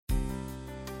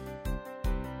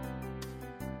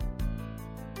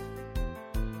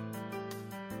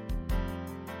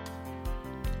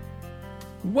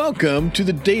Welcome to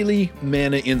the Daily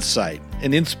Manna Insight,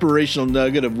 an inspirational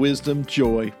nugget of wisdom,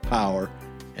 joy, power,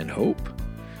 and hope.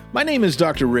 My name is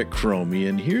Dr. Rick Cromie,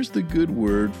 and here's the good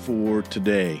word for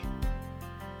today.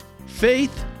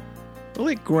 Faith, well,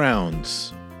 it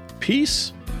grounds.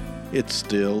 Peace, it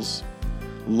stills.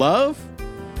 Love,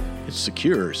 it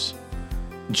secures.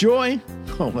 Joy,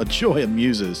 joy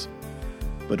amuses.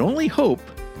 But only hope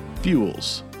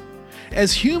fuels.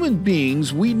 As human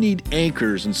beings, we need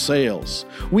anchors and sails.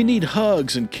 We need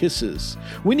hugs and kisses.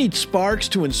 We need sparks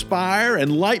to inspire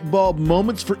and light bulb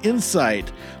moments for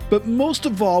insight. But most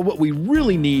of all, what we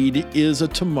really need is a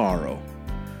tomorrow.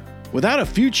 Without a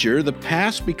future, the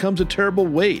past becomes a terrible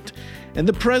weight, and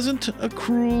the present a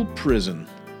cruel prison.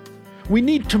 We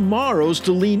need tomorrows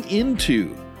to lean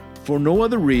into, for no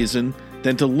other reason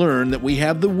than to learn that we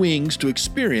have the wings to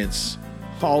experience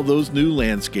all those new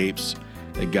landscapes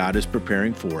that God is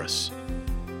preparing for us.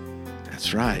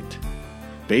 That's right.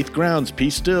 Faith grounds,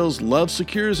 peace stills, love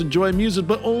secures, and joy amuses,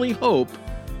 but only hope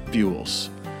fuels.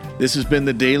 This has been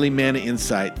the Daily Manna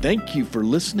Insight. Thank you for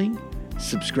listening,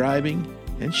 subscribing,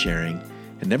 and sharing.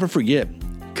 And never forget,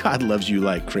 God loves you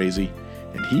like crazy,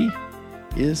 and He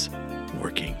is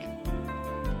working.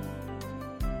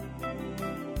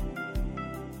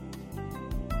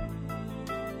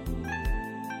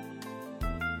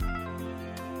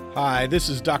 Hi, this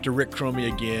is Dr. Rick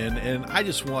Cromie again, and I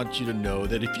just want you to know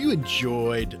that if you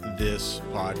enjoyed this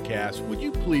podcast, would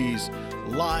you please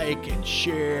like and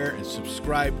share and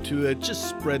subscribe to it? Just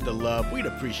spread the love. We'd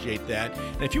appreciate that.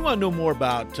 And if you want to know more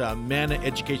about Manna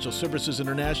Educational Services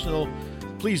International,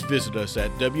 please visit us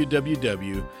at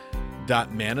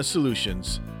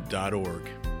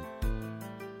www.mannasolutions.org.